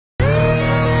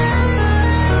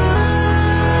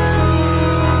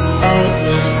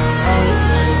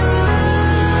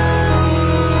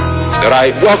that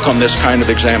I welcome this kind of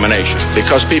examination,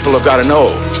 because people have got to know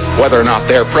whether or not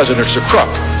their president's a crook.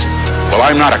 Well,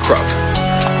 I'm not a crook.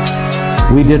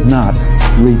 We did not,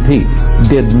 repeat,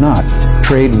 did not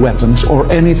trade weapons or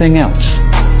anything else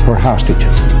for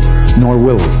hostages, nor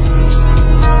will we.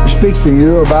 Speak to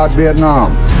you about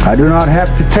Vietnam. I do not have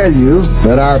to tell you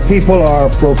that our people are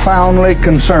profoundly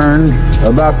concerned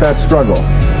about that struggle.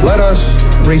 Let us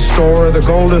restore the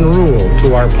golden rule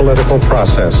to our political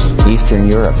process. Eastern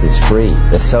Europe is free.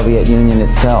 The Soviet Union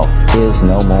itself is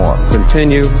no more.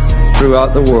 Continue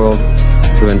throughout the world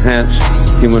to enhance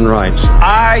human rights.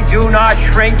 I do not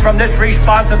shrink from this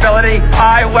responsibility.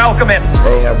 I welcome it.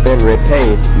 They have been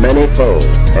repaid many fold,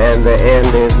 and the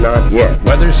end is not yet.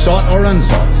 Whether sought or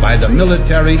unsought by the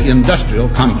military-industrial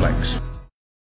complex.